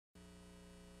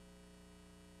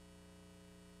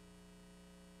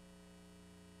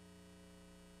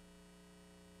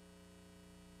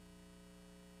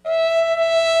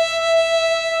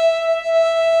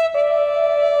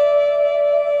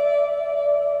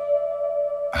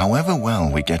However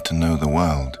well we get to know the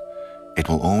world, it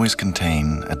will always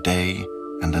contain a day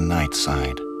and a night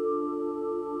side.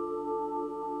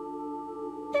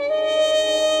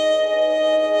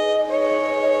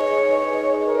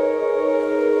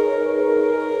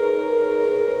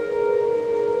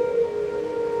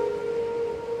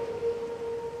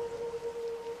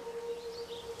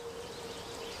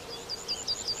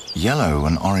 Yellow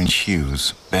and orange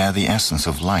hues bear the essence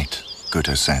of light,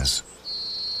 Goethe says.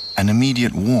 An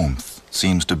immediate warmth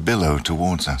seems to billow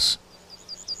towards us.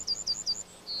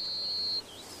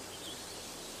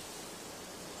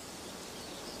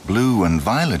 Blue and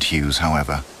violet hues,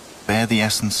 however, bear the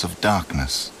essence of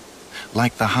darkness.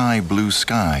 Like the high blue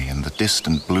sky and the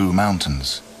distant blue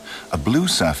mountains, a blue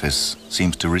surface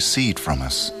seems to recede from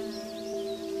us.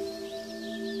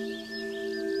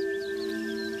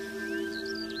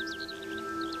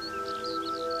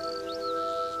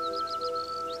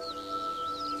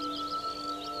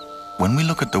 When we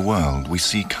look at the world, we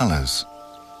see colors.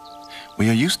 We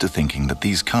are used to thinking that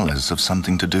these colors have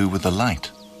something to do with the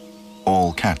light.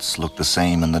 All cats look the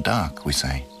same in the dark, we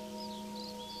say.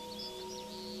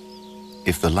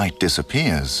 If the light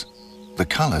disappears, the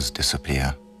colors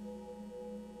disappear.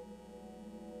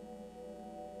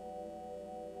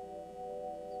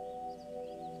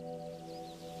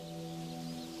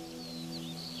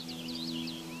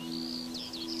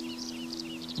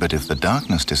 But if the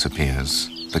darkness disappears,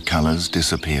 the colors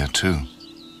disappear too.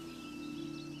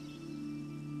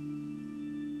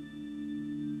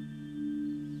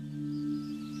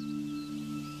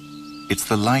 It's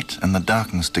the light and the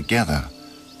darkness together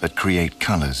that create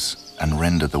colors and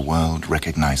render the world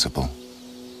recognizable.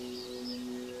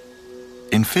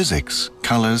 In physics,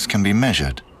 colors can be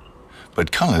measured,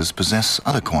 but colors possess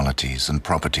other qualities and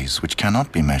properties which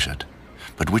cannot be measured,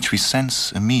 but which we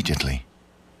sense immediately.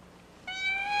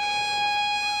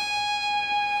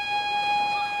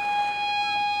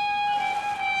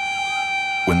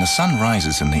 When the sun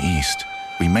rises in the east,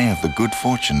 we may have the good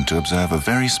fortune to observe a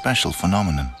very special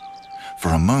phenomenon. For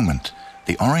a moment,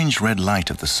 the orange-red light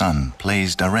of the sun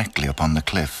plays directly upon the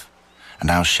cliff,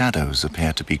 and our shadows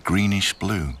appear to be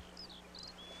greenish-blue.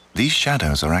 These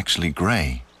shadows are actually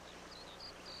grey.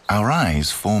 Our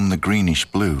eyes form the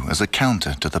greenish-blue as a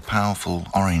counter to the powerful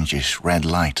orangish-red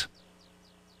light.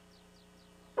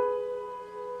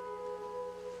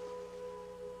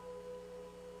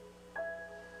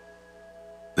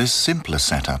 This simpler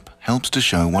setup helps to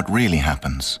show what really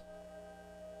happens.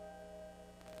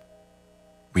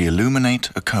 We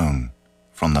illuminate a cone,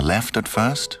 from the left at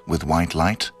first with white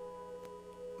light,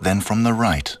 then from the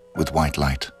right with white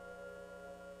light.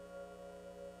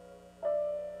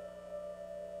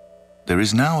 There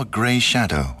is now a grey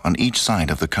shadow on each side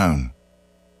of the cone.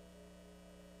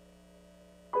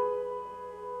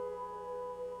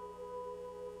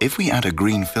 If we add a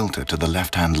green filter to the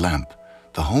left-hand lamp,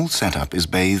 the whole setup is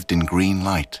bathed in green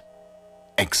light,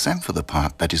 except for the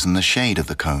part that is in the shade of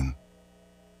the cone.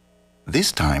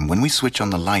 This time, when we switch on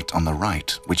the light on the right,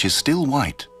 which is still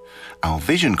white, our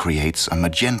vision creates a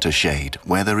magenta shade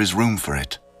where there is room for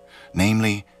it,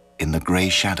 namely in the grey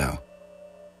shadow.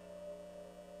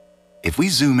 If we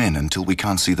zoom in until we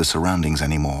can't see the surroundings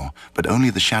anymore, but only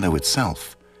the shadow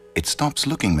itself, it stops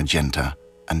looking magenta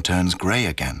and turns grey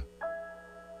again.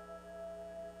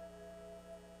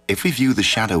 If we view the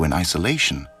shadow in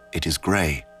isolation, it is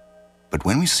grey, but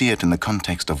when we see it in the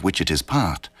context of which it is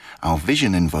part, our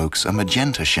vision invokes a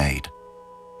magenta shade.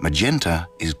 Magenta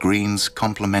is green's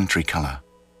complementary colour.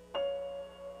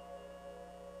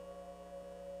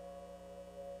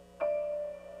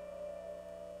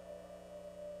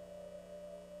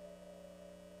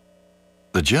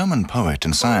 The German poet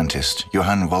and scientist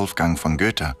Johann Wolfgang von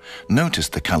Goethe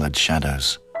noticed the coloured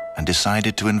shadows and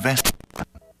decided to investigate the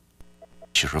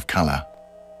nature of colour.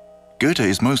 Goethe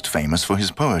is most famous for his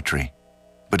poetry,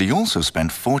 but he also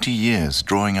spent 40 years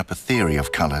drawing up a theory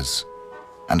of colours,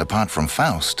 and apart from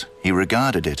Faust, he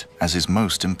regarded it as his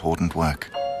most important work.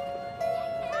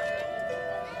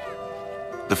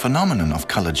 The phenomenon of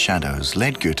coloured shadows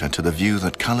led Goethe to the view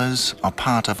that colours are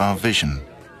part of our vision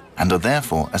and are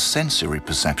therefore a sensory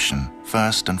perception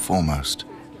first and foremost.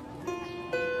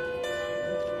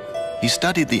 He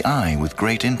studied the eye with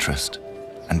great interest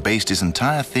and based his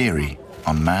entire theory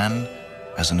on man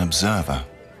as an observer.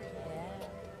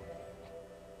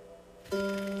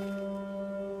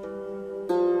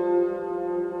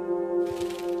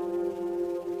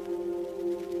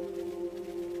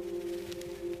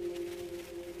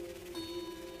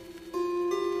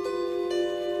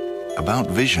 About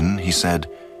vision, he said,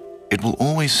 "It will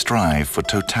always strive for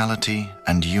totality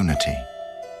and unity,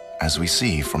 as we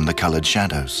see from the coloured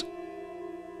shadows.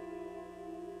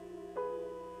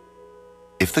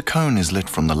 If the cone is lit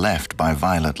from the left by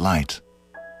violet light,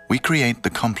 we create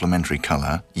the complementary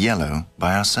color yellow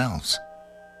by ourselves.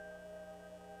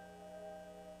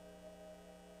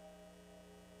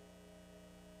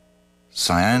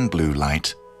 Cyan blue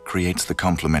light creates the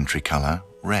complementary color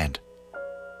red.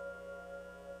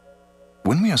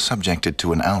 When we are subjected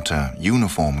to an outer,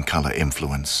 uniform color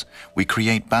influence, we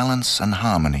create balance and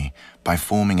harmony by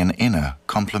forming an inner,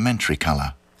 complementary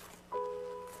color.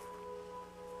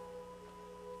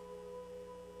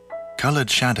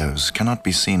 Colored shadows cannot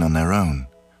be seen on their own,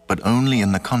 but only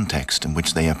in the context in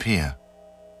which they appear.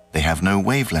 They have no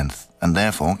wavelength and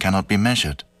therefore cannot be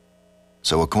measured.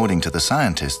 So according to the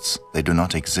scientists, they do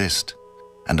not exist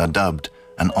and are dubbed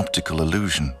an optical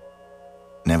illusion.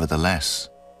 Nevertheless,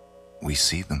 we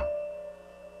see them.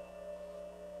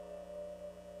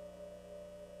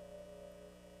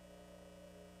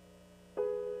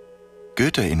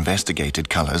 Goethe investigated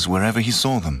colors wherever he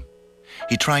saw them.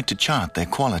 He tried to chart their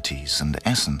qualities and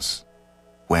essence,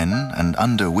 when and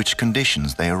under which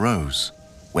conditions they arose,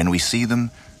 when we see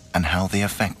them and how they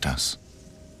affect us.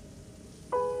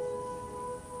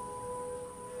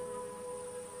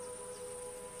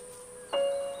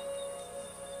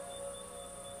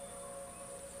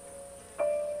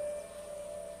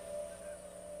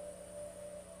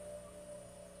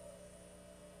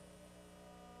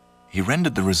 He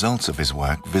rendered the results of his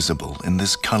work visible in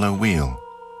this color wheel.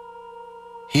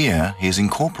 Here he has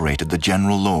incorporated the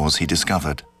general laws he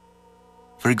discovered.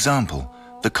 For example,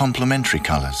 the complementary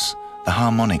colors, the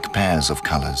harmonic pairs of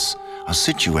colors, are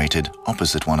situated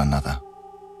opposite one another.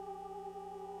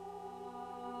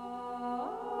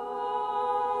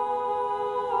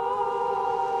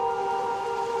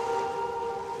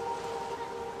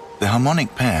 The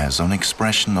harmonic pairs are an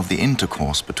expression of the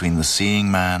intercourse between the seeing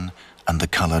man and the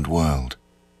colored world.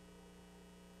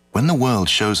 When the world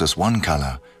shows us one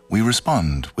color, we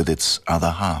respond with its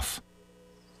other half.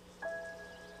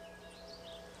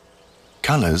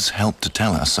 Colors help to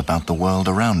tell us about the world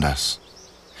around us.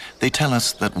 They tell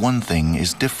us that one thing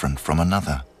is different from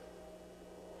another.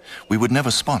 We would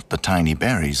never spot the tiny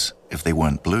berries if they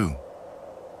weren't blue.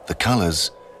 The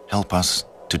colors help us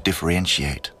to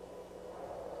differentiate.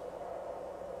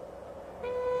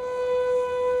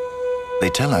 They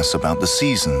tell us about the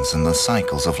seasons and the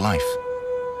cycles of life.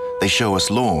 They show us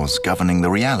laws governing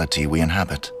the reality we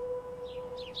inhabit.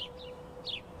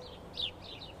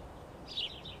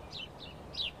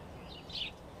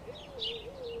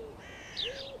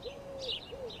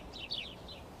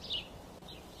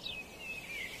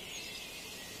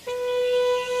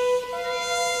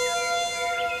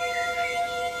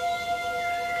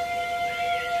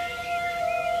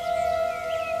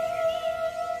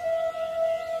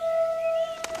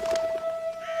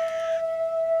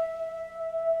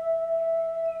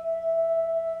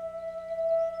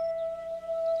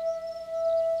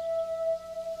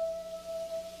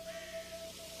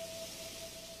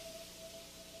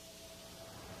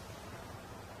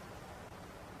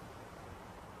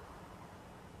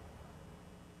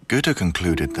 Goethe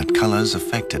concluded that colors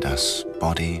affected us,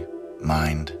 body,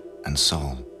 mind, and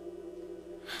soul.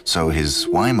 So his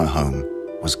Weimar home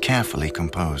was carefully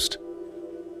composed.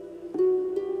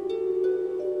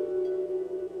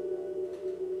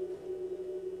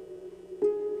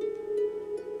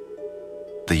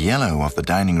 The yellow of the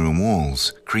dining room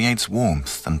walls creates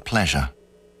warmth and pleasure.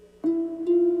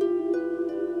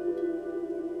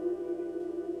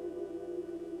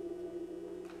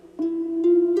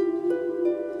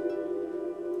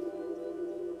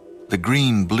 The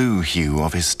green-blue hue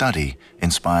of his study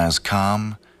inspires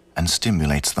calm and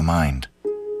stimulates the mind.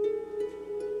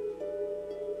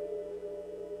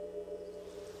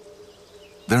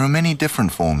 There are many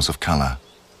different forms of color: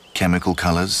 chemical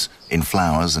colors in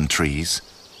flowers and trees,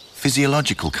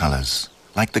 physiological colors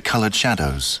like the colored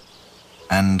shadows,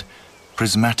 and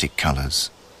prismatic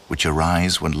colors which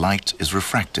arise when light is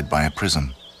refracted by a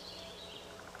prism.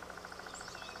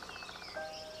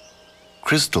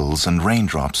 Crystals and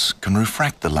raindrops can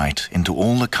refract the light into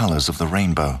all the colors of the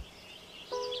rainbow.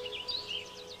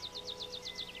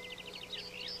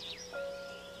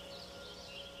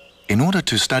 In order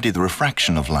to study the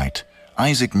refraction of light,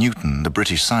 Isaac Newton, the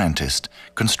British scientist,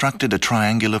 constructed a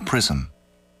triangular prism.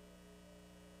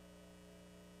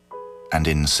 And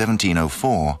in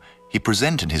 1704, he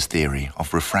presented his theory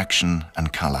of refraction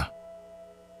and color.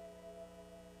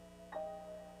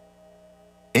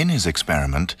 In his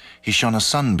experiment, he shone a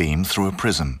sunbeam through a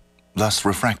prism, thus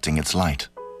refracting its light.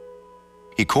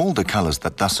 He called the colors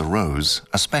that thus arose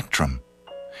a spectrum.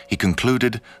 He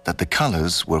concluded that the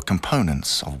colors were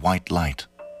components of white light.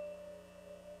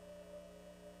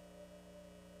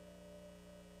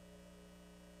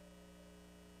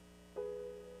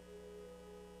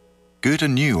 Goethe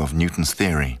knew of Newton's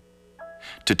theory.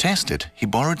 To test it, he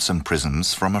borrowed some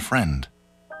prisms from a friend.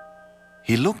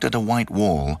 He looked at a white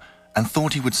wall and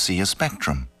thought he would see a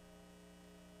spectrum.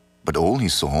 But all he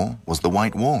saw was the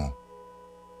white wall.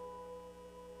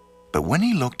 But when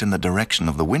he looked in the direction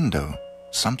of the window,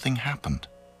 something happened.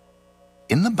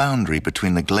 In the boundary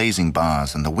between the glazing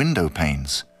bars and the window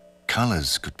panes,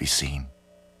 colors could be seen.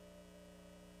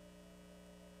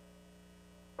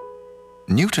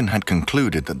 Newton had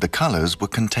concluded that the colors were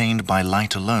contained by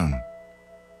light alone.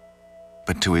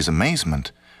 But to his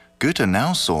amazement, Goethe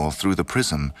now saw through the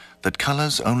prism that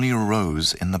colors only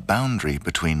arose in the boundary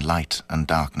between light and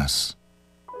darkness.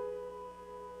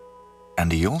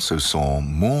 And he also saw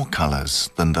more colors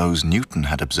than those Newton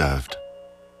had observed.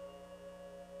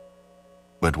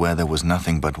 But where there was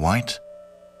nothing but white,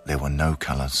 there were no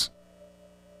colors.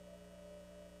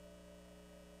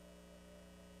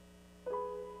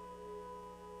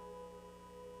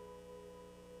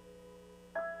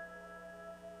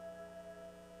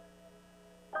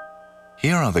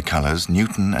 Here are the colors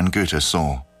Newton and Goethe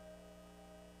saw.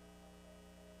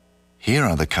 Here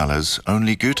are the colors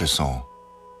only Goethe saw.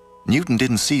 Newton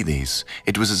didn't see these.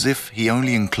 It was as if he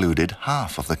only included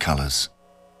half of the colors.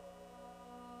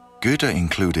 Goethe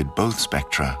included both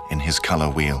spectra in his color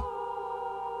wheel.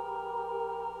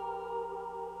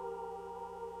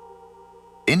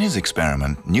 In his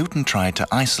experiment, Newton tried to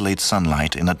isolate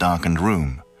sunlight in a darkened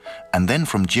room, and then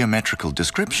from geometrical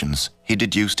descriptions, he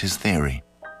deduced his theory.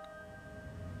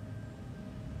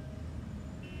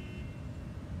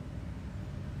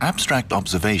 Abstract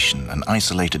observation and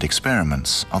isolated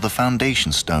experiments are the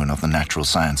foundation stone of the natural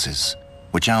sciences,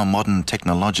 which our modern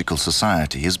technological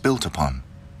society is built upon.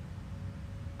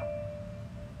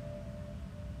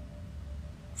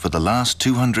 For the last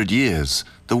 200 years,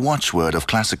 the watchword of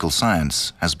classical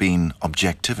science has been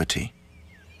objectivity.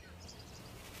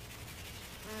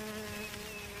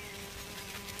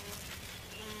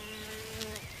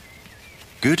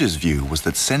 Goethe's view was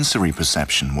that sensory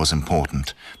perception was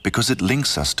important because it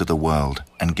links us to the world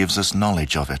and gives us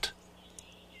knowledge of it.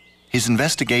 His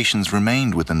investigations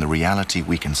remained within the reality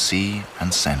we can see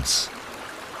and sense.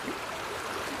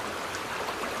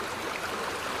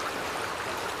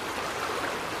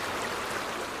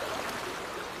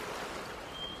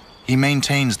 He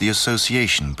maintains the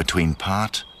association between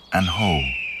part and whole.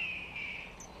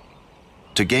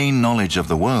 To gain knowledge of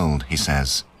the world, he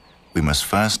says, we must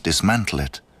first dismantle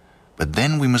it, but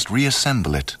then we must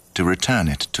reassemble it to return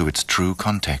it to its true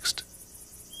context.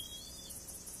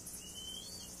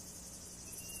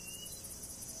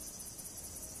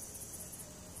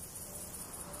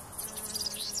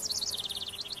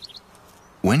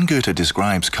 When Goethe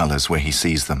describes colors where he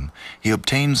sees them, he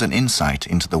obtains an insight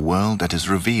into the world that is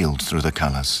revealed through the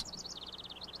colors.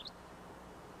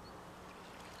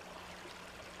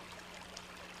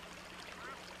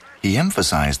 He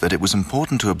emphasized that it was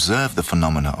important to observe the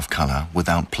phenomena of color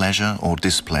without pleasure or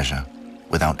displeasure,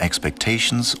 without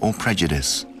expectations or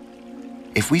prejudice.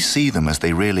 If we see them as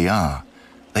they really are,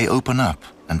 they open up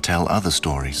and tell other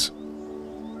stories.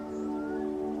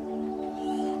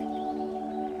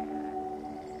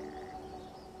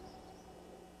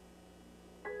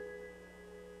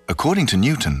 According to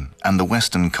Newton and the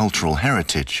Western cultural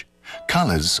heritage,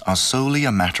 colors are solely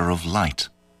a matter of light.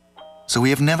 So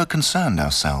we have never concerned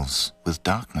ourselves with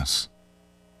darkness.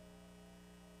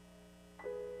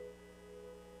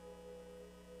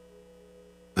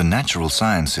 The natural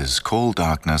sciences call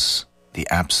darkness the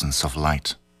absence of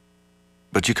light.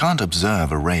 But you can't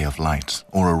observe a ray of light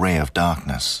or a ray of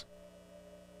darkness.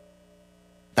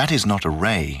 That is not a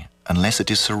ray unless it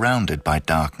is surrounded by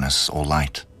darkness or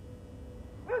light.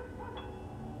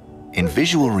 In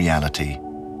visual reality,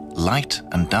 light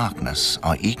and darkness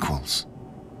are equals.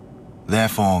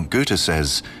 Therefore, Goethe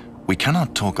says, we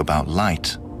cannot talk about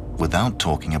light without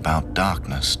talking about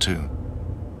darkness too.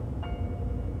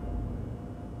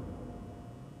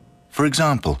 For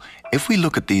example, if we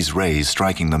look at these rays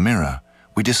striking the mirror,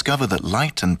 we discover that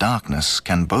light and darkness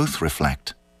can both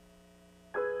reflect.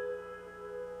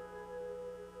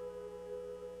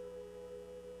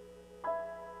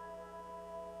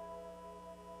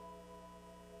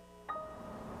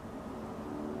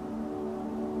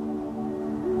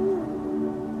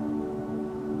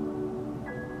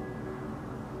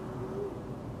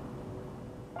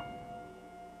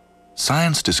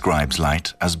 Science describes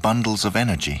light as bundles of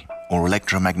energy or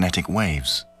electromagnetic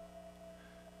waves.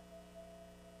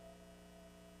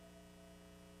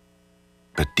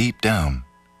 But deep down,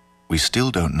 we still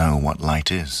don't know what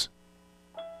light is.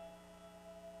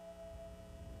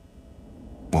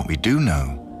 What we do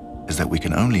know is that we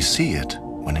can only see it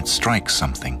when it strikes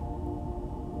something.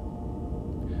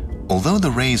 Although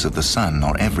the rays of the sun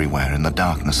are everywhere in the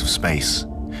darkness of space,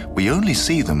 we only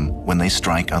see them when they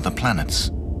strike other planets.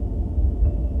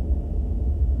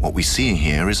 What we see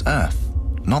here is Earth,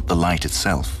 not the light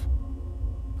itself.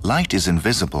 Light is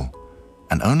invisible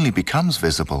and only becomes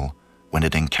visible when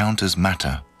it encounters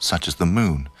matter such as the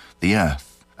moon, the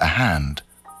Earth, a hand,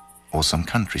 or some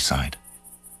countryside.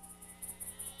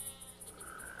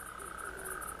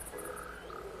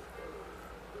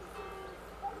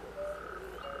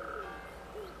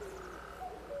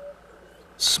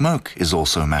 Smoke is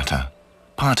also matter,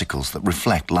 particles that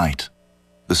reflect light.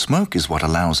 The smoke is what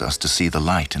allows us to see the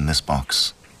light in this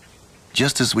box,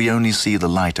 just as we only see the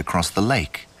light across the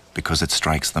lake because it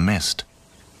strikes the mist.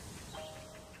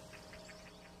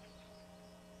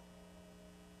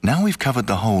 Now we've covered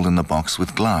the hole in the box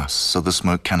with glass so the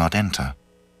smoke cannot enter.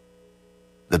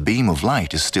 The beam of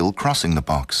light is still crossing the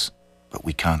box, but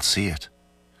we can't see it.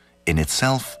 In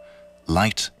itself,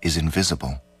 light is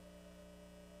invisible.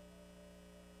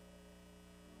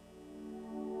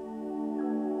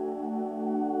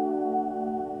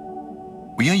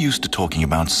 We are used to talking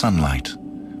about sunlight,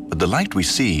 but the light we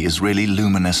see is really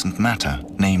luminescent matter,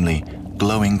 namely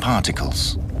glowing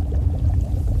particles.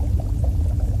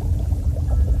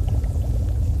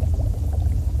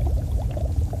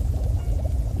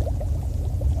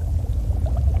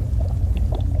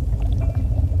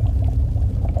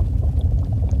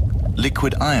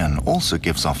 Liquid iron also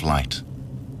gives off light,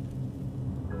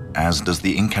 as does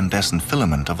the incandescent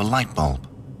filament of a light bulb.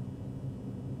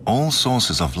 All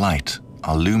sources of light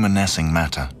are luminescing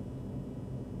matter.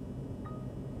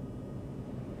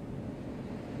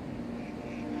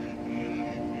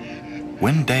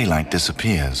 When daylight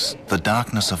disappears, the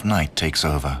darkness of night takes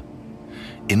over.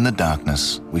 In the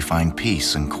darkness, we find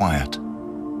peace and quiet.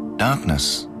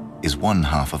 Darkness is one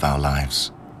half of our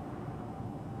lives.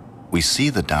 We see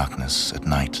the darkness at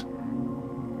night.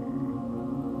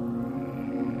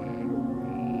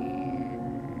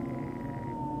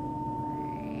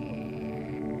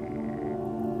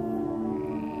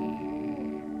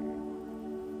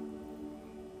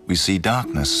 We see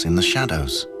darkness in the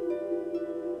shadows.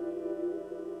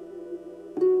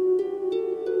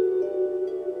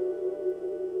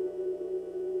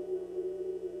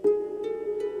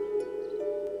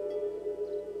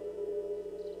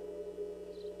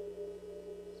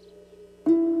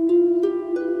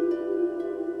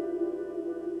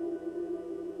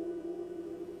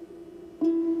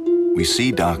 We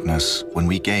see darkness when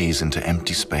we gaze into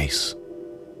empty space.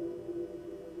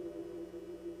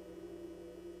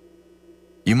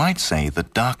 You might say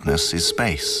that darkness is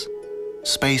space,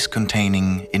 space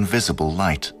containing invisible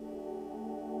light.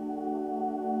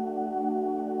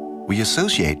 We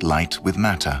associate light with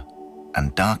matter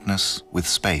and darkness with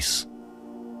space.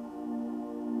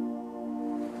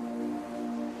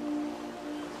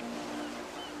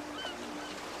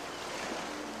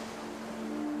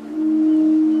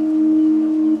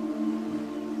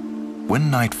 When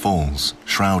night falls,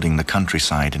 shrouding the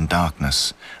countryside in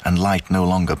darkness, and light no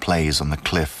longer plays on the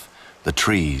cliff, the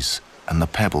trees, and the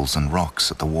pebbles and rocks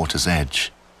at the water's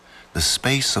edge, the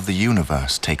space of the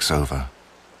universe takes over.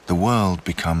 The world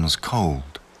becomes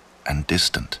cold and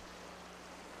distant.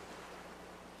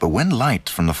 But when light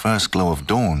from the first glow of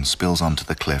dawn spills onto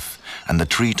the cliff, and the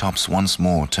treetops once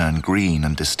more turn green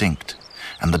and distinct,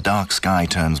 and the dark sky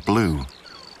turns blue,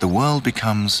 the world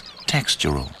becomes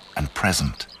textural and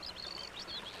present.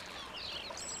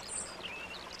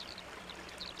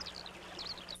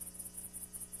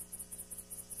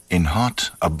 In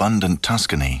hot, abundant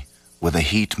Tuscany, where the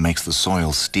heat makes the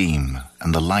soil steam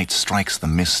and the light strikes the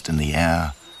mist in the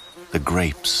air, the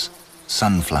grapes,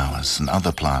 sunflowers, and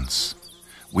other plants,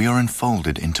 we are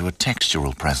enfolded into a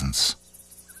textural presence.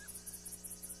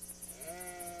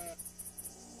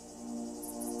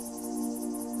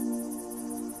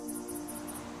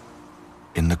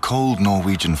 In the cold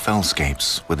Norwegian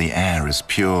fellscapes, where the air is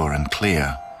pure and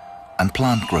clear, and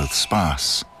plant growth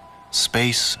sparse,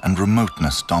 space and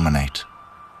remoteness dominate.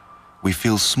 We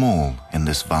feel small in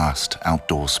this vast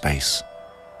outdoor space.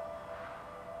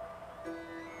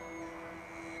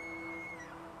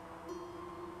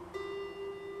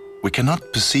 We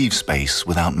cannot perceive space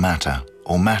without matter,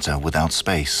 or matter without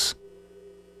space.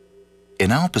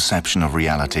 In our perception of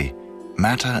reality,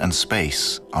 matter and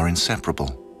space are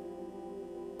inseparable.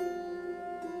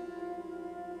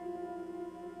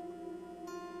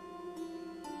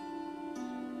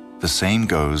 The same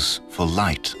goes for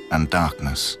light and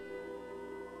darkness.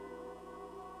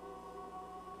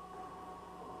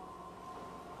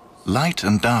 Light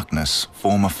and darkness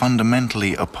form a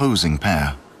fundamentally opposing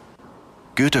pair.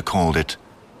 Goethe called it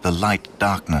the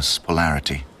light-darkness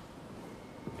polarity.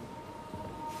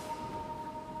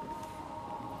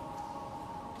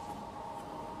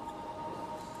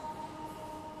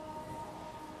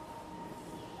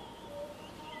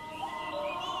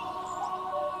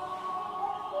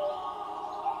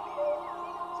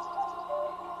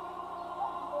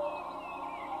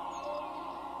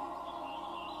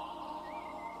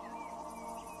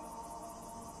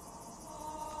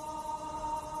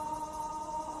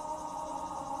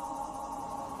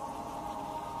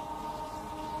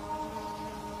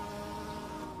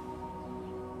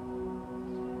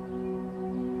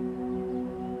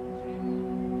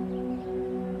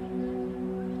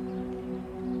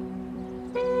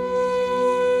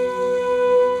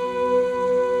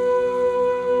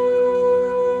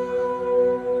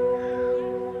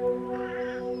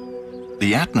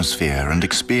 The atmosphere and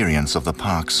experience of the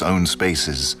park's own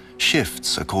spaces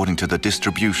shifts according to the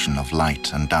distribution of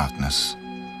light and darkness.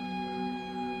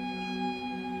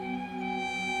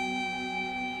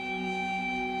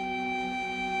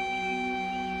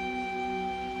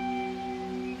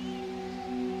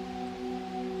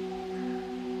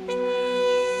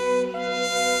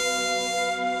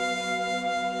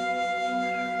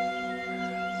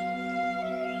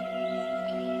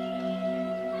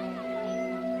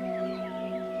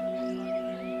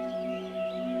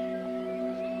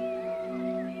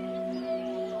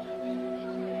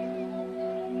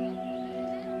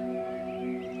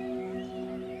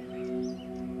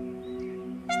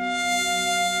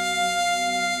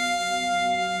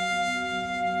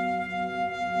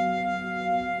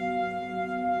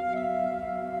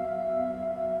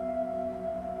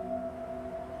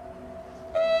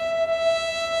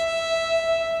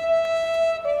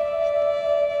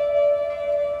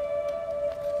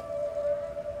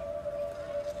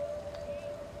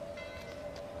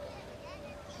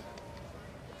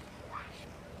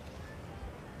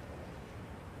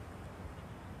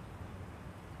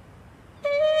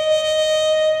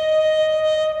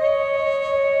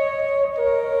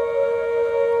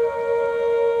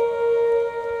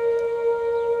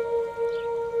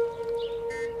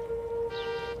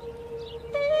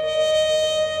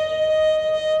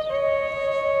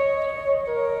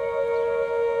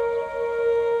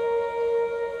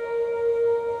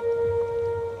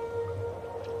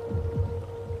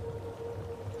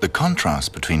 The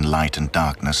contrast between light and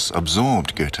darkness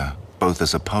absorbed Goethe, both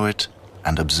as a poet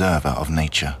and observer of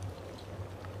nature.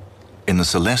 In the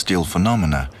celestial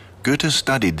phenomena, Goethe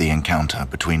studied the encounter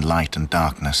between light and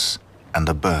darkness and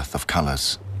the birth of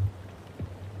colors.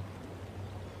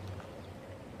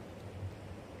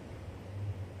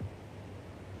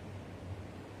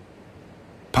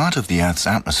 Part of the Earth's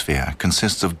atmosphere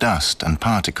consists of dust and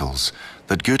particles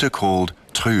that Goethe called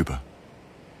Trübe.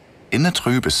 In the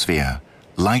Trübe sphere,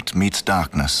 light meets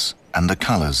darkness and the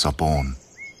colors are born.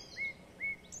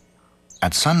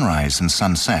 At sunrise and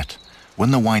sunset, when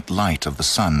the white light of the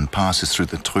sun passes through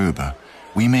the Trübe,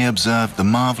 we may observe the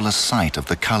marvelous sight of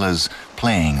the colors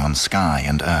playing on sky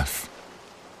and earth.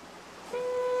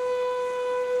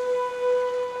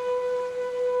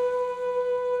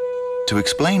 To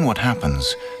explain what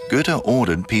happens, Goethe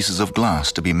ordered pieces of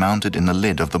glass to be mounted in the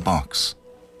lid of the box.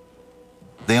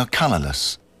 They are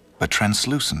colorless, but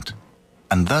translucent,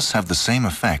 and thus have the same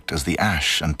effect as the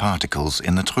ash and particles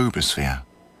in the Trübe sphere.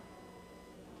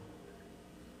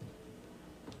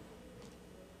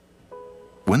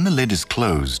 When the lid is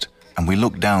closed and we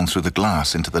look down through the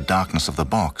glass into the darkness of the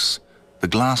box, the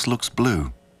glass looks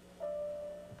blue.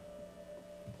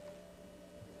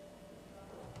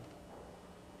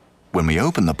 When we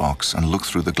open the box and look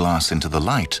through the glass into the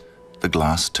light, the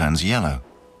glass turns yellow.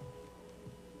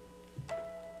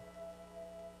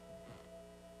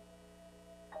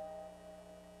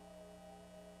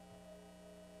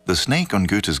 The snake on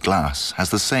Goethe's glass has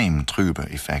the same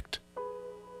Trübe effect.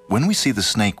 When we see the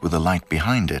snake with the light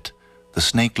behind it, the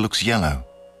snake looks yellow.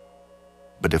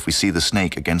 But if we see the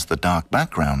snake against the dark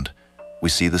background, we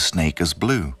see the snake as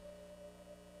blue.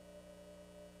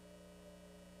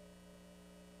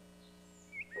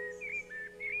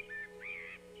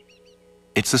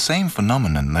 It's the same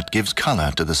phenomenon that gives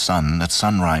color to the sun at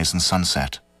sunrise and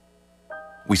sunset.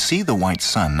 We see the white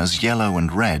sun as yellow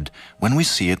and red when we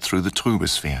see it through the Trübe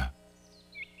sphere.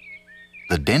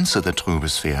 The denser the Trübe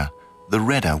sphere, the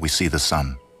redder we see the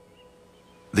sun.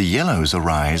 The yellows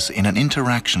arise in an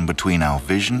interaction between our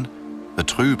vision, the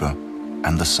Trübe,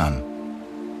 and the sun.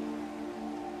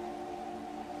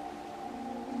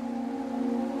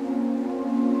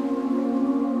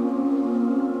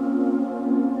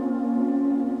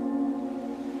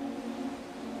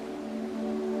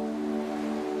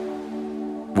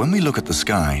 When we look at the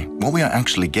sky, what we are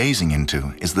actually gazing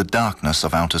into is the darkness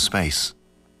of outer space.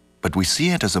 But we see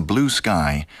it as a blue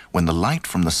sky when the light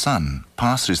from the sun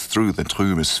passes through the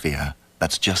Trübe sphere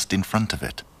that's just in front of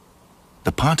it.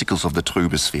 The particles of the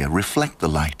Trübe sphere reflect the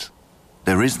light.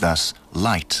 There is thus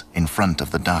light in front of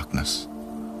the darkness.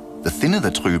 The thinner the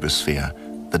Trübe sphere,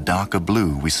 the darker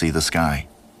blue we see the sky.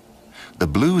 The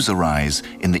blues arise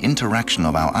in the interaction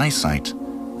of our eyesight,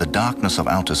 the darkness of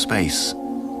outer space,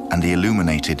 and the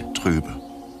illuminated Trübe.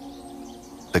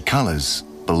 The colors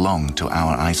belong to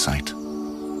our eyesight.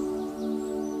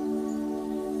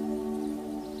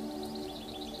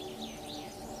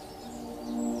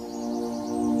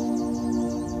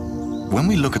 When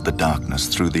we look at the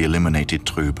darkness through the illuminated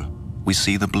Trübe, we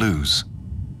see the blues.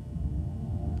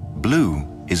 Blue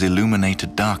is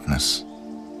illuminated darkness.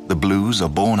 The blues are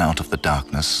born out of the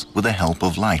darkness with the help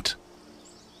of light.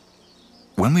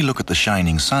 When we look at the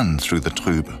shining sun through the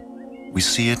Trübe, we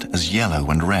see it as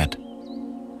yellow and red.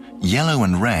 Yellow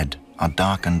and red are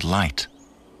darkened light.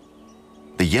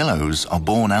 The yellows are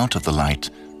born out of the light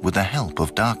with the help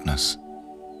of darkness.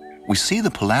 We see the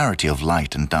polarity of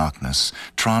light and darkness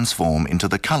transform into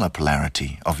the color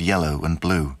polarity of yellow and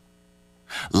blue.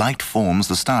 Light forms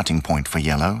the starting point for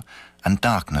yellow and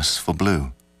darkness for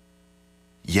blue.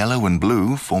 Yellow and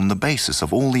blue form the basis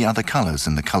of all the other colors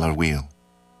in the color wheel.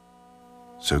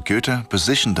 So Goethe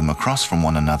positioned them across from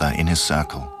one another in his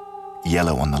circle,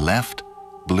 yellow on the left,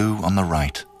 blue on the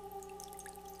right.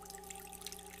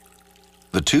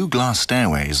 The two glass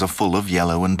stairways are full of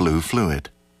yellow and blue fluid.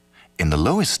 In the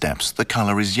lowest steps, the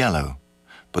color is yellow,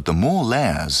 but the more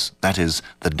layers, that is,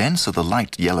 the denser the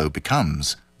light yellow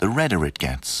becomes, the redder it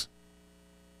gets.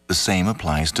 The same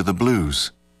applies to the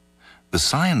blues. The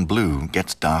cyan blue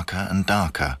gets darker and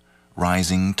darker,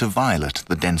 rising to violet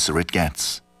the denser it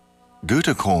gets.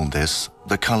 Goethe called this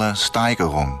the color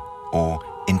Steigerung, or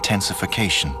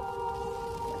intensification.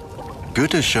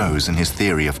 Goethe shows in his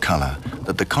theory of color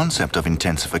that the concept of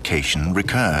intensification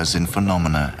recurs in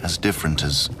phenomena as different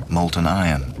as molten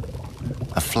iron,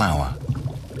 a flower,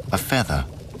 a feather,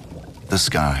 the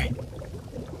sky.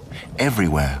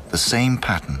 Everywhere the same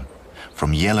pattern,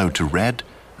 from yellow to red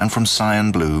and from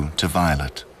cyan blue to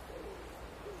violet.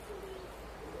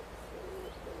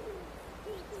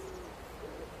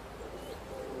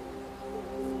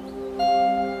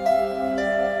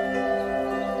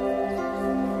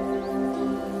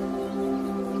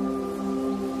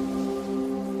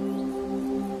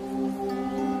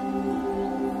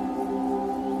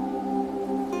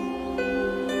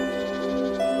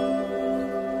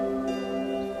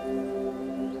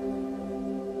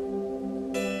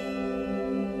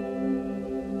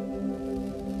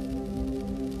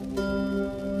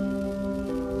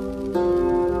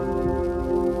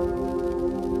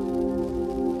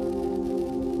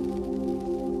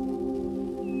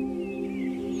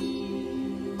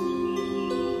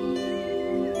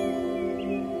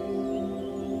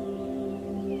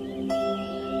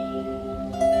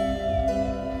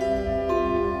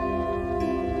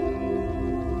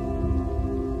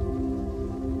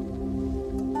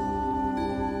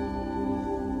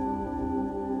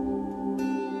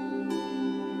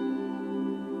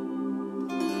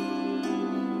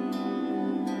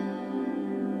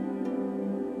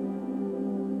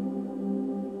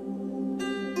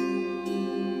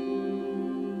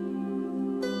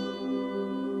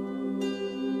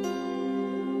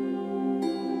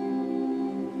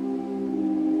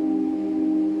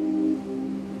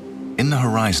 In the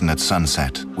horizon at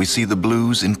sunset, we see the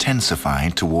blues intensify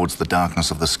towards the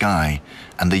darkness of the sky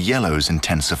and the yellows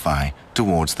intensify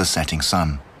towards the setting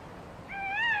sun.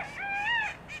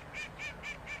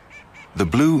 The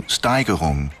blue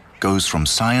Steigerung goes from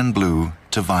cyan blue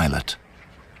to violet.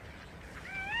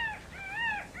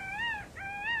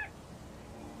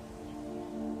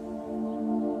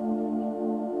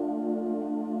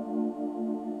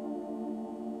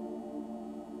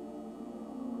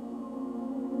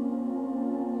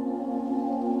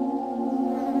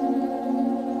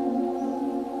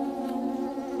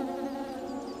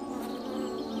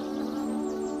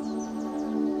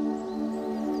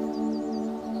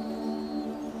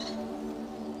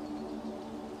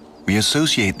 We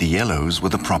associate the yellows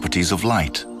with the properties of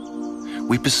light.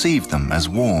 We perceive them as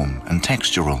warm and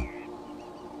textural.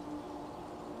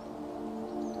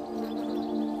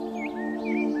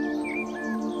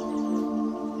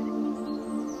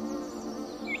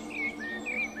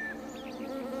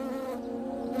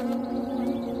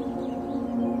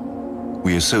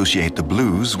 We associate the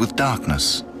blues with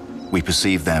darkness. We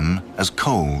perceive them as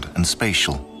cold and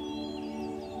spatial.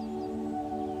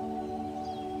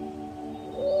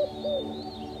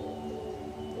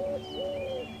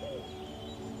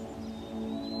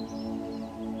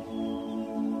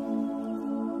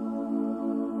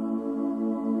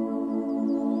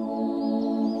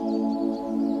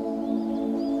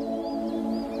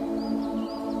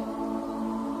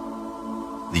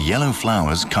 The yellow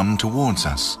flowers come towards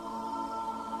us.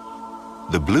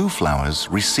 The blue flowers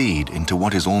recede into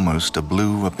what is almost a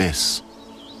blue abyss.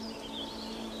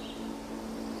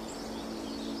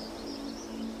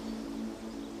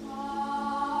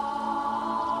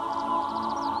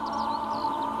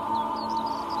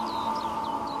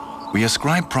 We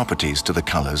ascribe properties to the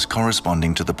colors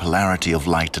corresponding to the polarity of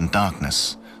light and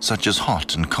darkness, such as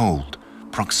hot and cold,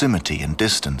 proximity and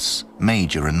distance,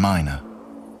 major and minor.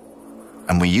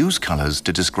 And we use colors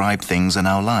to describe things in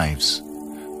our lives.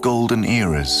 Golden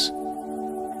eras,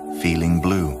 feeling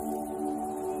blue.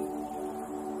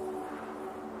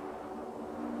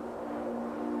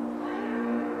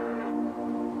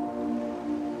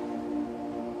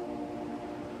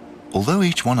 Although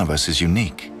each one of us is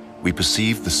unique, we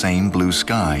perceive the same blue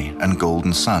sky and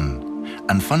golden sun,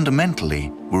 and fundamentally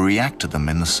we react to them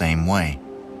in the same way.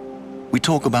 We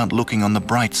talk about looking on the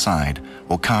bright side,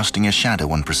 or casting a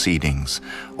shadow on proceedings,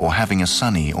 or having a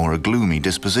sunny or a gloomy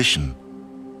disposition.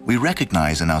 We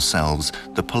recognize in ourselves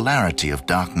the polarity of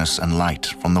darkness and light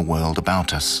from the world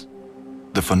about us.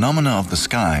 The phenomena of the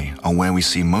sky are where we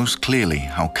see most clearly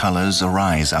how colors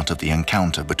arise out of the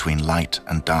encounter between light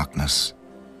and darkness.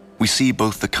 We see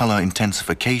both the color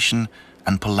intensification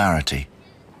and polarity.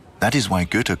 That is why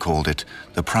Goethe called it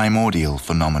the primordial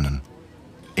phenomenon.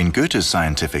 In Goethe's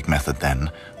scientific method,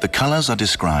 then, the colors are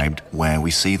described where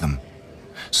we see them.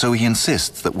 So he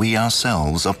insists that we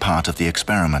ourselves are part of the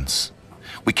experiments.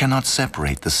 We cannot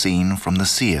separate the seen from the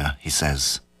seer, he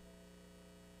says.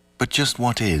 But just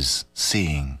what is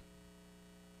seeing?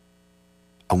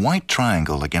 A white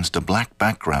triangle against a black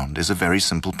background is a very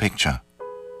simple picture.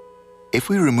 If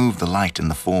we remove the light in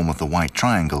the form of the white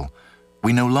triangle,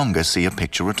 we no longer see a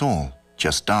picture at all,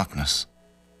 just darkness.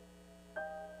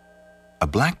 A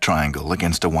black triangle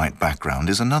against a white background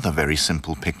is another very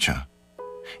simple picture.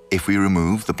 If we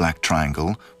remove the black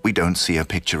triangle, we don't see a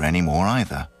picture anymore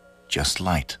either, just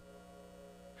light.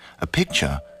 A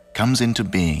picture comes into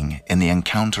being in the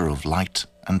encounter of light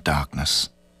and darkness.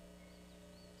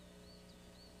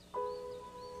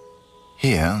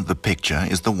 Here, the picture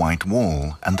is the white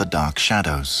wall and the dark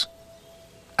shadows.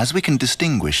 As we can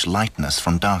distinguish lightness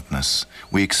from darkness,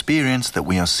 we experience that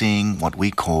we are seeing what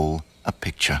we call a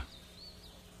picture.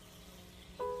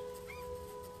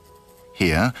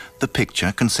 Here, the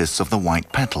picture consists of the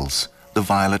white petals, the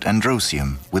violet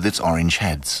androecium with its orange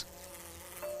heads.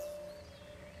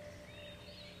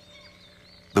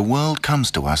 The world comes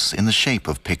to us in the shape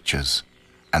of pictures,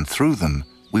 and through them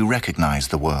we recognize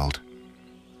the world.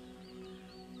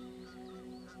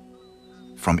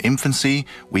 From infancy,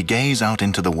 we gaze out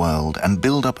into the world and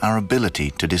build up our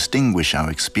ability to distinguish our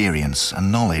experience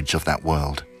and knowledge of that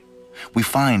world. We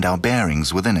find our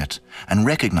bearings within it and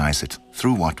recognize it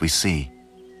through what we see.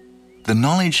 The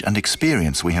knowledge and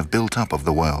experience we have built up of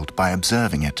the world by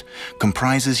observing it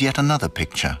comprises yet another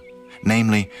picture,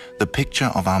 namely the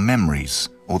picture of our memories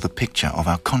or the picture of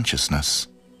our consciousness.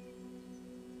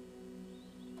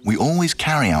 We always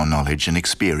carry our knowledge and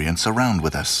experience around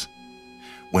with us.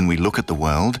 When we look at the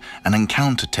world, an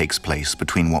encounter takes place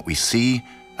between what we see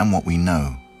and what we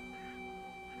know.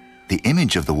 The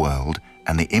image of the world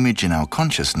and the image in our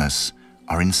consciousness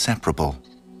are inseparable,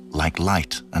 like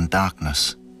light and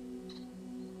darkness.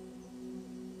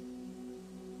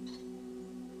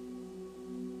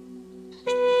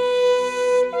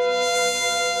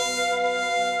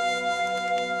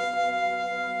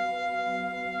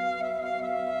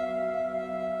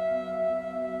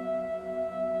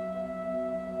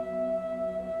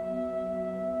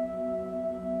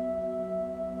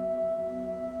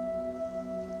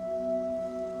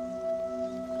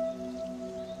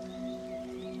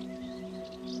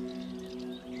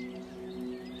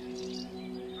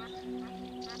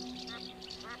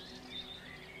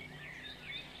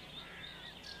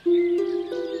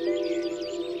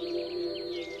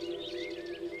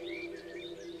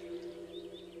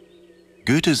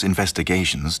 Goethe's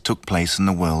investigations took place in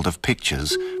the world of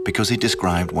pictures because he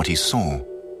described what he saw.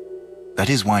 That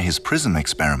is why his prism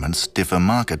experiments differ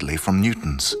markedly from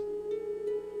Newton's.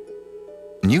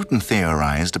 Newton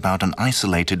theorized about an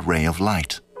isolated ray of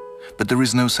light, but there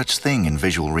is no such thing in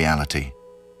visual reality.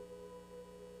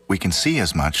 We can see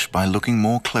as much by looking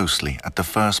more closely at the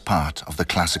first part of the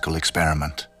classical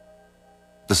experiment.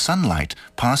 The sunlight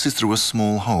passes through a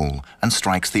small hole and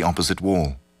strikes the opposite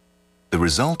wall. The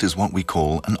result is what we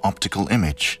call an optical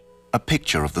image, a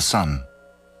picture of the sun.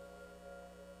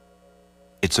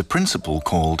 It's a principle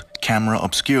called camera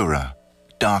obscura,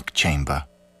 dark chamber,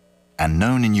 and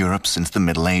known in Europe since the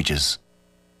Middle Ages.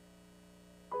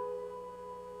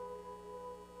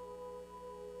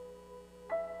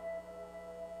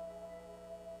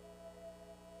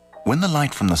 When the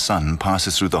light from the sun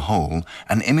passes through the hole,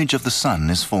 an image of the sun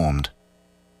is formed.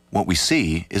 What we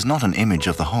see is not an image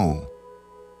of the hole.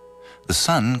 The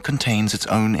sun contains its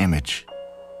own image.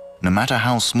 No matter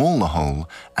how small the hole,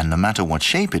 and no matter what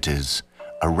shape it is,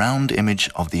 a round image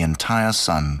of the entire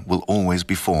sun will always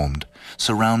be formed,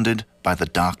 surrounded by the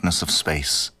darkness of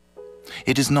space.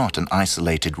 It is not an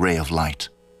isolated ray of light.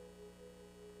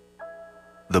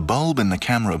 The bulb in the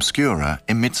camera obscura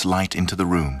emits light into the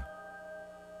room.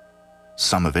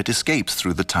 Some of it escapes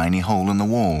through the tiny hole in the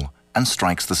wall and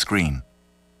strikes the screen.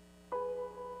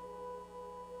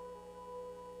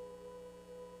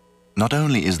 Not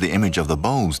only is the image of the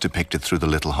bulbs depicted through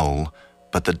the little hole,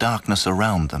 but the darkness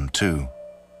around them too.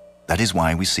 That is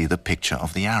why we see the picture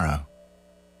of the arrow.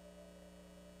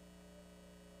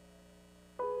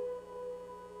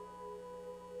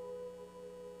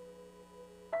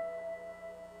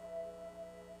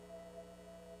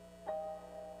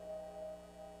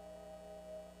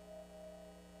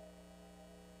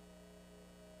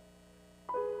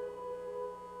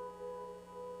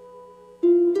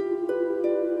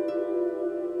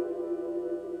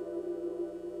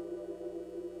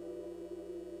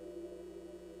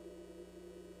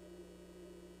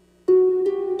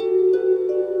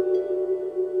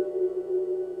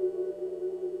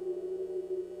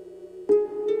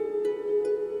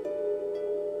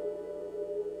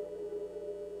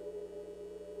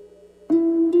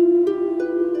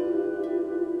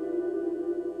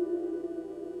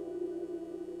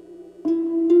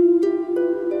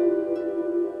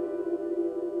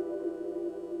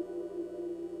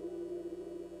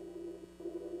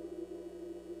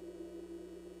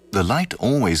 The light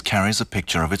always carries a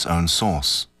picture of its own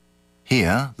source.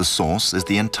 Here, the source is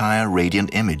the entire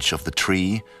radiant image of the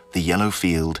tree, the yellow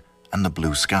field, and the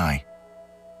blue sky.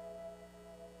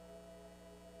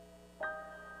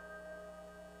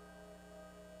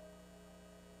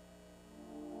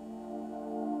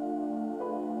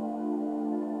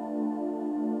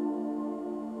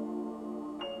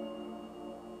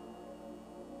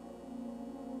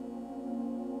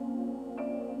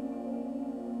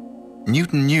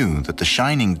 Newton knew that the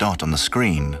shining dot on the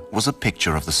screen was a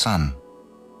picture of the sun.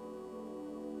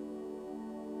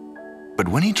 But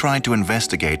when he tried to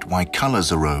investigate why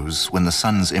colors arose when the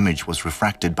sun's image was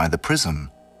refracted by the prism,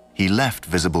 he left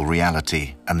visible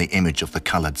reality and the image of the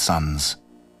colored suns.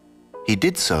 He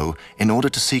did so in order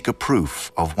to seek a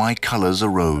proof of why colors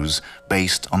arose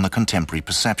based on the contemporary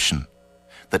perception,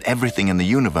 that everything in the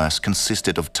universe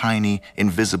consisted of tiny,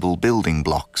 invisible building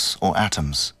blocks or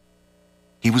atoms.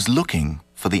 He was looking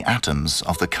for the atoms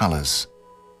of the colors.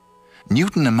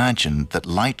 Newton imagined that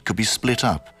light could be split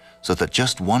up so that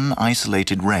just one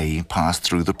isolated ray passed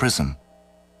through the prism.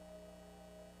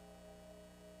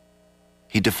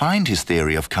 He defined his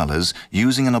theory of colors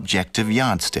using an objective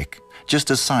yardstick, just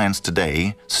as science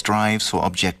today strives for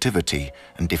objectivity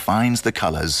and defines the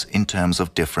colors in terms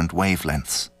of different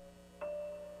wavelengths.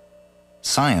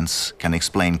 Science can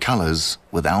explain colors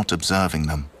without observing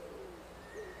them.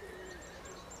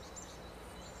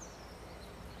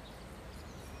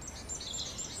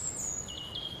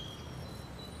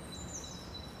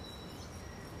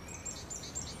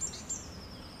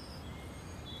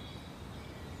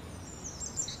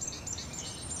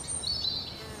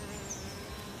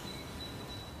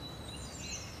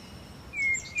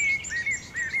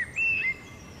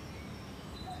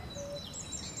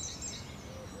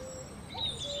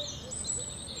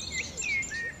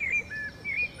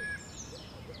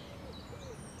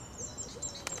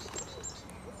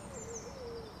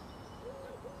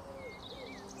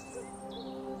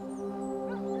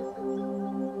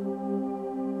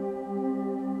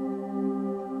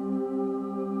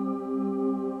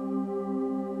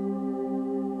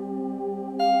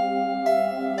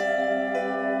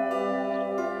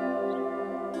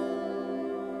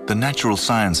 The natural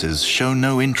sciences show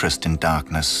no interest in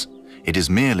darkness. It is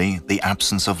merely the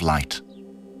absence of light.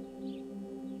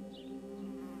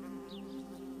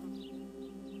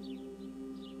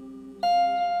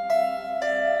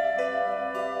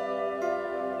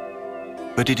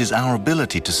 But it is our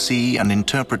ability to see and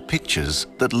interpret pictures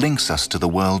that links us to the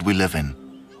world we live in.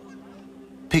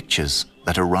 Pictures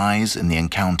that arise in the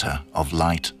encounter of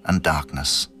light and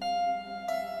darkness.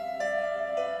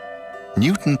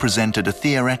 Newton presented a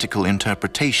theoretical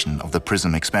interpretation of the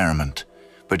prism experiment,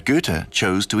 but Goethe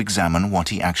chose to examine what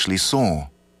he actually saw.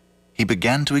 He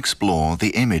began to explore the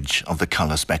image of the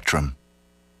color spectrum.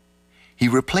 He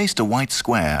replaced a white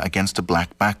square against a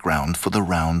black background for the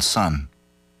round sun.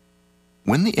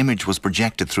 When the image was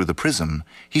projected through the prism,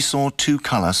 he saw two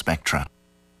color spectra,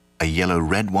 a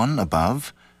yellow-red one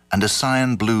above and a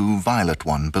cyan-blue-violet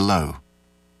one below.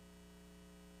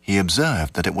 He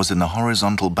observed that it was in the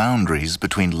horizontal boundaries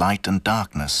between light and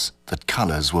darkness that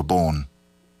colors were born.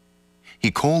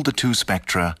 He called the two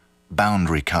spectra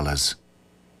boundary colors.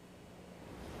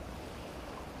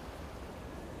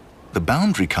 The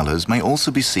boundary colors may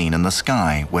also be seen in the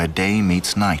sky where day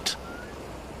meets night.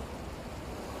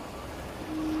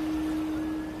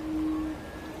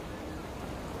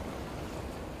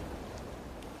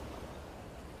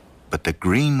 But the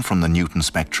green from the Newton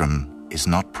spectrum is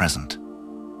not present.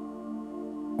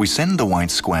 We send the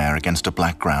white square against a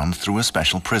black ground through a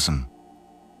special prism.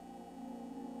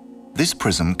 This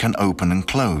prism can open and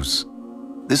close.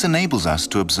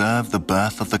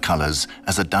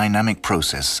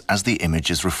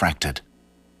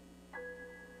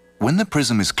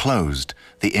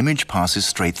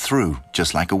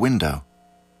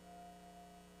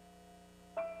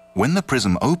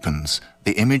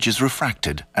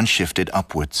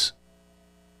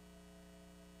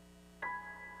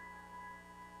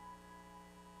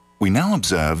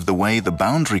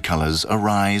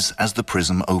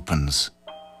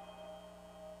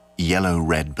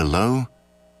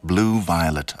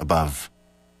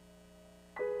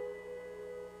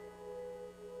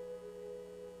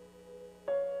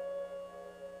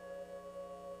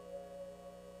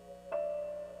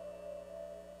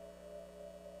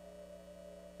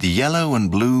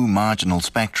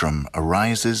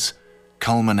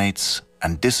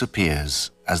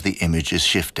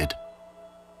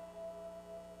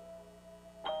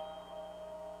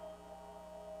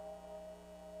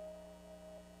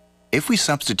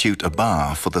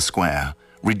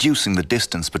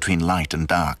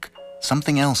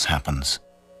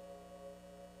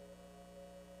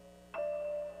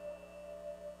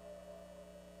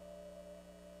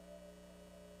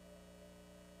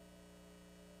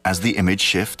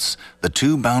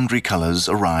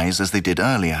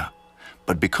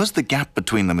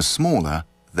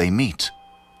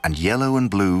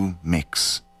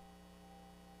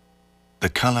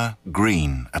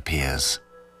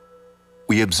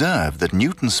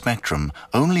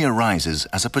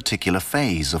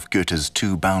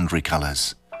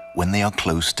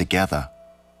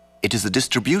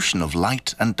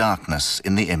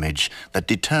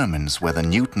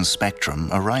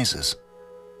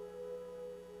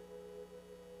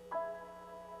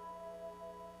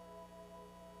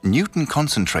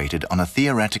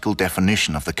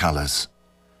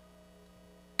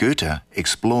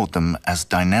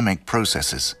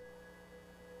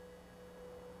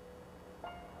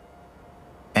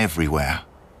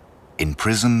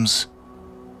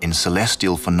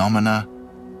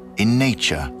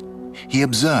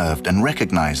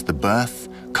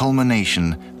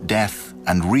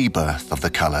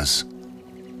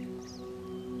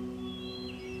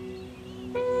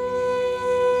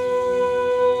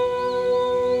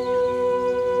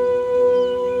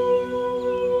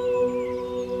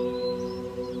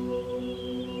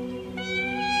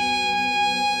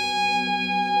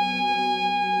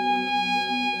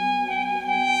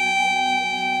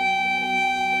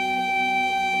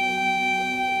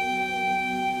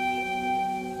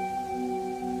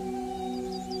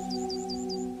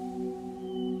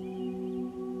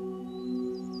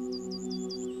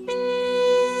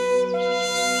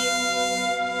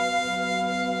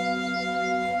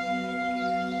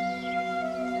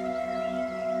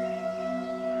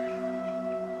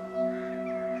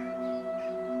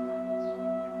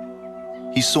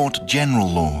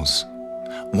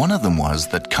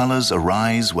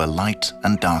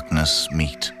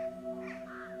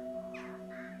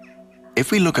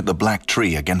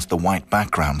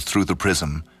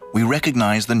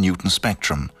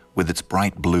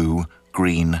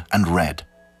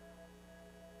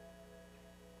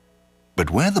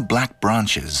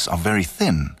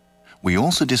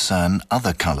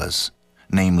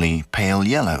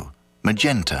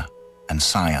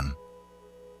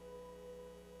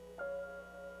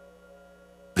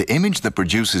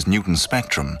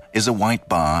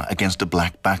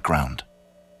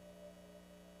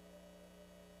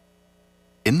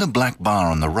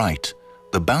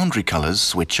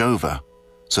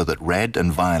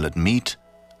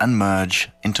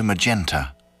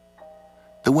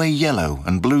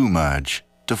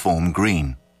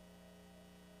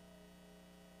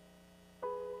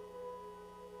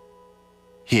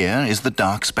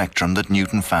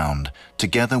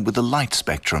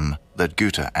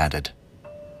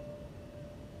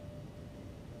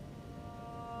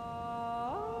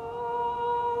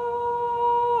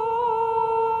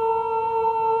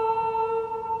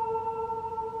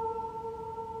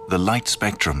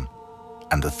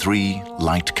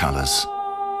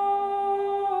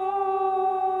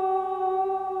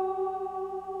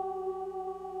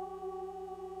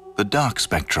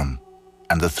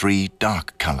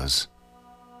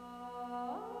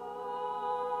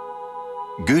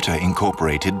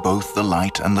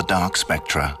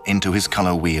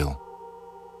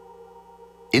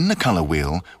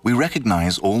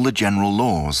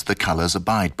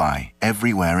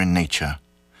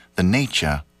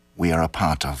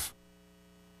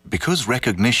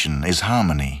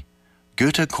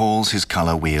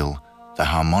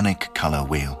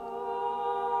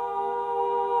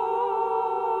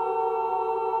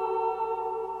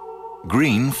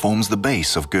 Green forms the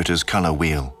base of Goethe's color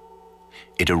wheel.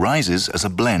 It arises as a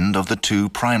blend of the two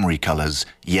primary colors,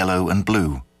 yellow and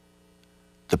blue.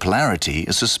 The polarity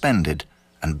is suspended,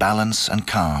 and balance and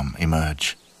calm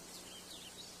emerge.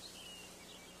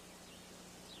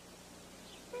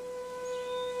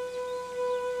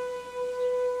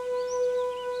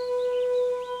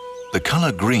 The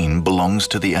color green belongs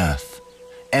to the earth.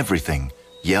 Everything,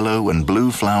 yellow and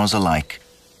blue flowers alike,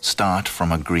 start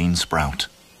from a green sprout,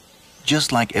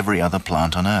 just like every other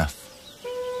plant on earth.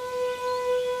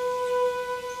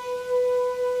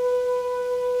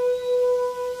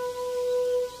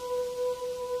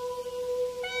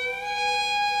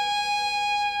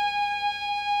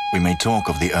 We may talk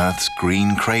of the earth's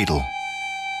green cradle.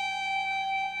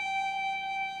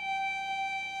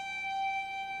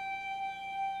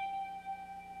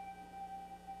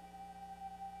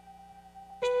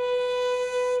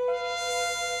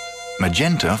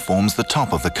 Magenta forms the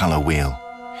top of the color wheel.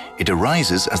 It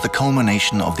arises as the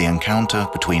culmination of the encounter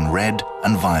between red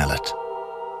and violet.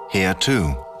 Here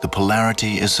too, the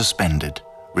polarity is suspended,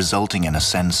 resulting in a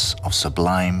sense of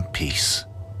sublime peace.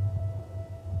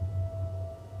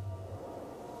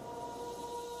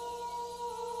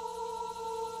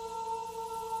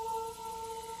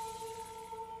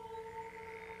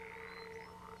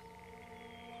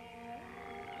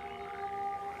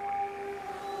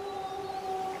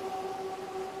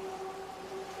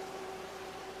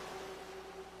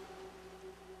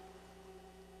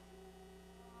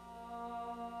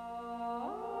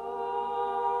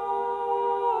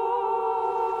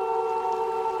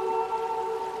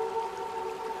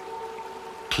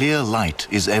 Clear light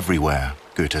is everywhere,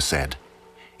 Goethe said.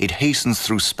 It hastens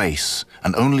through space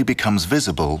and only becomes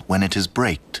visible when it is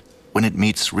braked, when it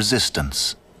meets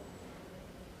resistance.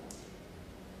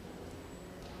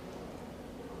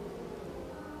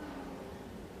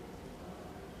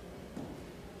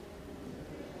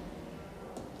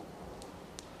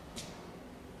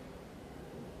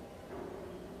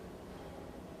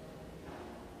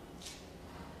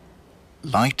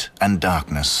 Light and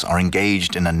darkness are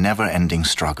engaged in a never-ending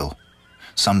struggle.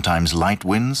 Sometimes light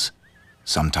wins,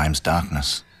 sometimes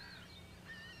darkness.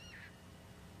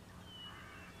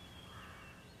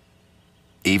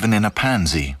 Even in a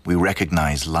pansy, we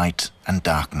recognize light and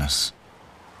darkness.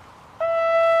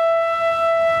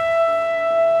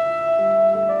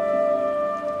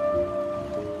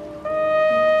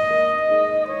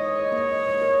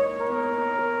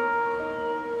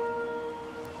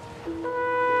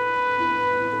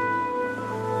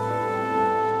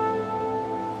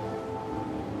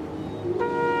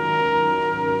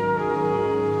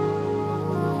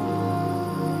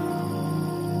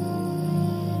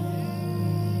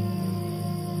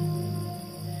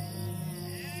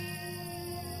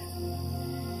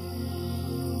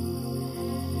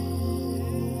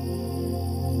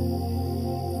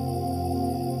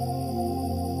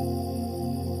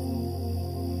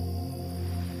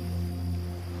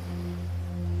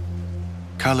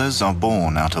 Colors are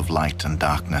born out of light and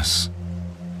darkness.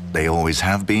 They always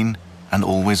have been and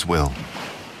always will.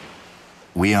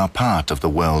 We are part of the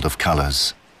world of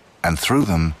colors, and through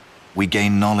them we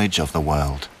gain knowledge of the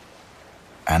world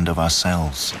and of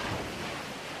ourselves.